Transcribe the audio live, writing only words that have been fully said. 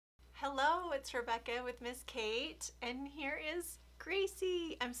Hello, it's Rebecca with Miss Kate, and here is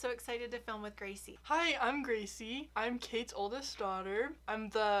Gracie. I'm so excited to film with Gracie. Hi, I'm Gracie. I'm Kate's oldest daughter. I'm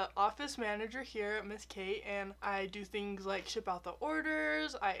the office manager here at Miss Kate, and I do things like ship out the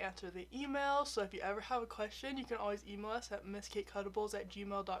orders, I answer the emails, so if you ever have a question, you can always email us at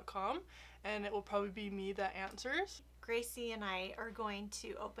misskatecuttables@gmail.com, and it will probably be me that answers. Gracie and I are going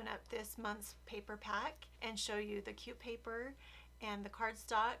to open up this month's paper pack and show you the cute paper and the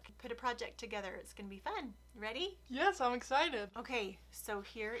cardstock, put a project together. It's gonna be fun. Ready? Yes, I'm excited. Okay, so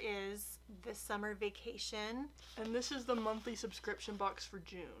here is the summer vacation. And this is the monthly subscription box for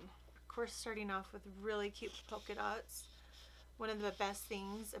June. Of course, starting off with really cute polka dots. One of the best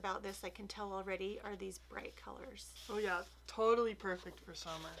things about this, I can tell already, are these bright colors. Oh yeah, totally perfect for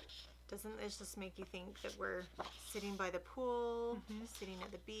summer. Doesn't this just make you think that we're sitting by the pool, sitting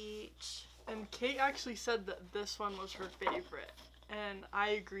at the beach? And Kate actually said that this one was her favorite. And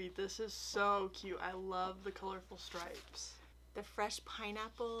I agree, this is so cute. I love the colorful stripes. The fresh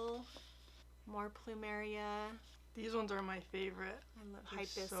pineapple, more plumeria. These ones are my favorite. I love They're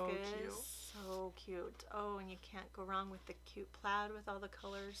hibiscus. so cute. So cute. Oh, and you can't go wrong with the cute plaid with all the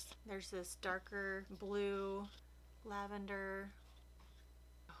colors. There's this darker blue, lavender,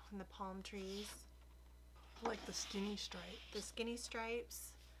 and the palm trees. I like the skinny stripe. The skinny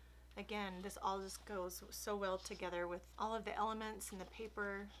stripes. Again, this all just goes so well together with all of the elements and the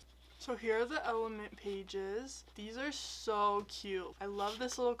paper. So here are the element pages. These are so cute. I love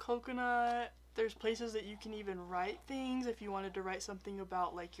this little coconut. There's places that you can even write things if you wanted to write something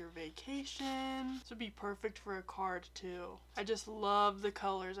about like your vacation. This would be perfect for a card too. I just love the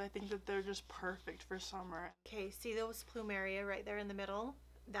colors. I think that they're just perfect for summer. Okay, see those plumeria right there in the middle?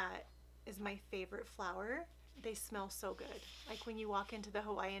 That is my favorite flower. They smell so good. Like when you walk into the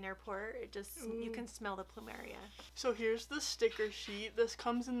Hawaiian airport, it just, you can smell the plumeria. So here's the sticker sheet. This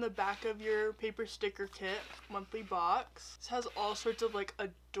comes in the back of your paper sticker kit monthly box. This has all sorts of like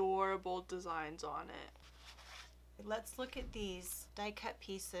adorable designs on it. Let's look at these die cut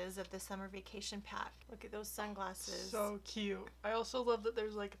pieces of the summer vacation pack. Look at those sunglasses. So cute. I also love that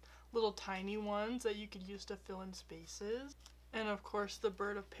there's like little tiny ones that you could use to fill in spaces. And of course the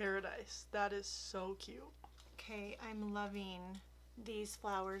bird of paradise. That is so cute. Okay, I'm loving these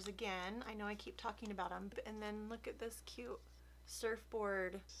flowers again. I know I keep talking about them. And then look at this cute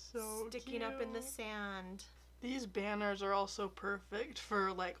surfboard sticking up in the sand. These banners are also perfect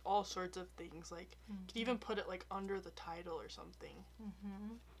for like all sorts of things. Like you could even put it like under the title or something.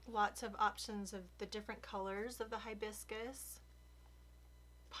 Lots of options of the different colors of the hibiscus.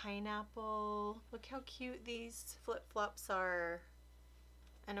 Pineapple. Look how cute these flip-flops are.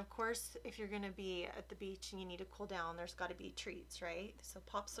 And of course, if you're going to be at the beach and you need to cool down, there's got to be treats, right? So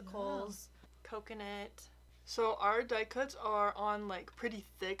popsicles, coconut. So our die cuts are on like pretty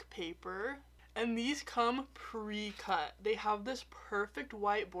thick paper, and these come pre-cut. They have this perfect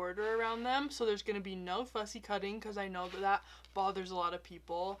white border around them, so there's going to be no fussy cutting because I know that bothers a lot of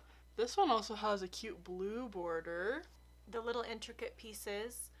people. This one also has a cute blue border. The little intricate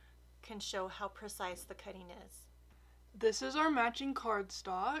pieces can show how precise the cutting is. This is our matching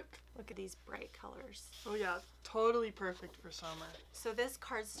cardstock. Look at these bright colors. Oh yeah, totally perfect for summer. So this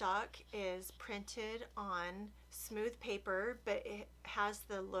cardstock is printed on smooth paper, but it has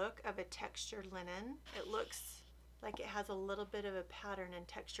the look of a textured linen. It looks like it has a little bit of a pattern and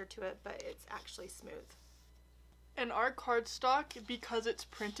texture to it, but it's actually smooth. And our cardstock, because it's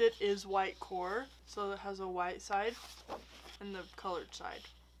printed, is white core, so it has a white side and the colored side.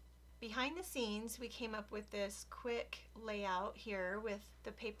 Behind the scenes, we came up with this quick layout here with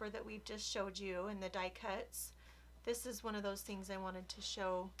the paper that we've just showed you and the die cuts. This is one of those things I wanted to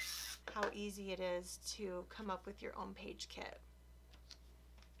show how easy it is to come up with your own page kit.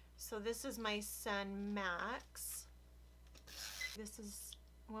 So this is my son Max. This is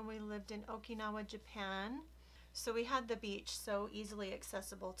when we lived in Okinawa, Japan. So we had the beach so easily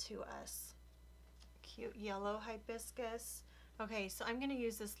accessible to us. Cute yellow hibiscus. Okay, so I'm going to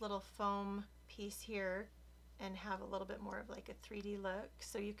use this little foam piece here and have a little bit more of like a 3D look.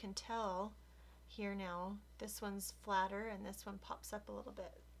 So you can tell here now, this one's flatter and this one pops up a little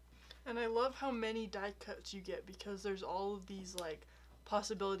bit. And I love how many die cuts you get because there's all of these like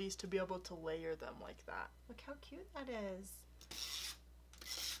possibilities to be able to layer them like that. Look how cute that is.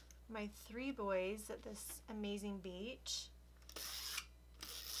 My 3 boys at this amazing beach.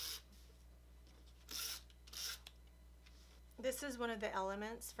 This is one of the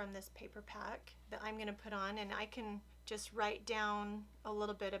elements from this paper pack that I'm going to put on, and I can just write down a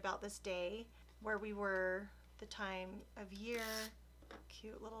little bit about this day, where we were, the time of year.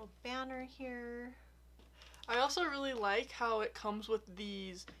 Cute little banner here. I also really like how it comes with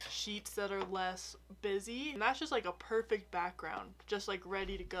these sheets that are less busy, and that's just like a perfect background, just like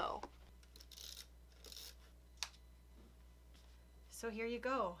ready to go. So here you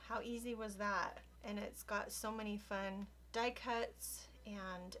go. How easy was that? And it's got so many fun die cuts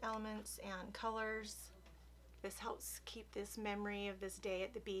and elements and colors. This helps keep this memory of this day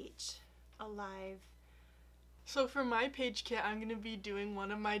at the beach alive. So for my page kit, I'm going to be doing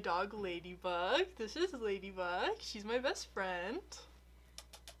one of my dog, Ladybug. This is Ladybug. She's my best friend.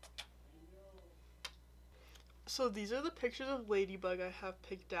 So these are the pictures of Ladybug I have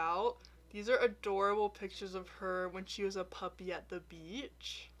picked out. These are adorable pictures of her when she was a puppy at the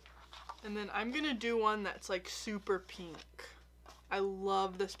beach. And then I'm going to do one that's like super pink. I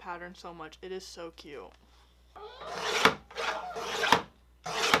love this pattern so much. It is so cute.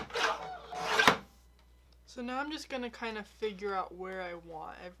 So now I'm just going to kind of figure out where I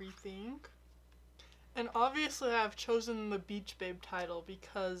want everything. And obviously I've chosen the Beach Babe title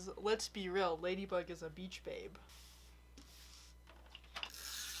because, let's be real, Ladybug is a beach babe.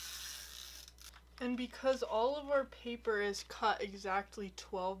 And because all of our paper is cut exactly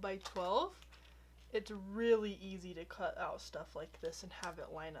 12 by 12, it's really easy to cut out stuff like this and have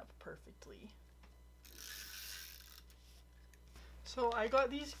it line up perfectly. So I got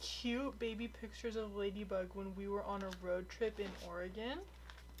these cute baby pictures of Ladybug when we were on a road trip in Oregon.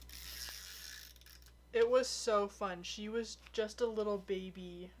 It was so fun. She was just a little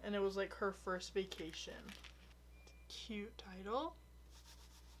baby and it was like her first vacation. Cute title.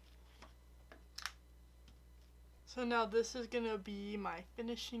 So now this is gonna be my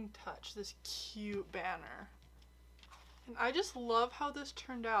finishing touch, this cute banner. And I just love how this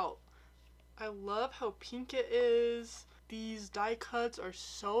turned out. I love how pink it is. These die cuts are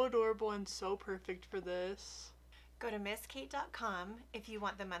so adorable and so perfect for this. Go to misskate.com if you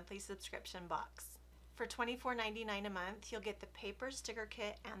want the monthly subscription box. For $24.99 a month, you'll get the paper sticker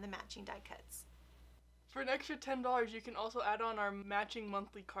kit and the matching die cuts. For an extra $10, you can also add on our matching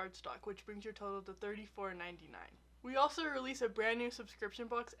monthly cardstock, which brings your total to $34.99. We also release a brand new subscription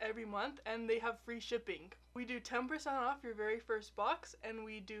box every month, and they have free shipping. We do 10% off your very first box, and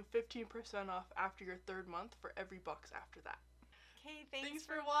we do 15% off after your third month for every box after that. Okay, Thanks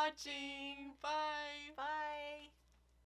for watching. Bye. Bye.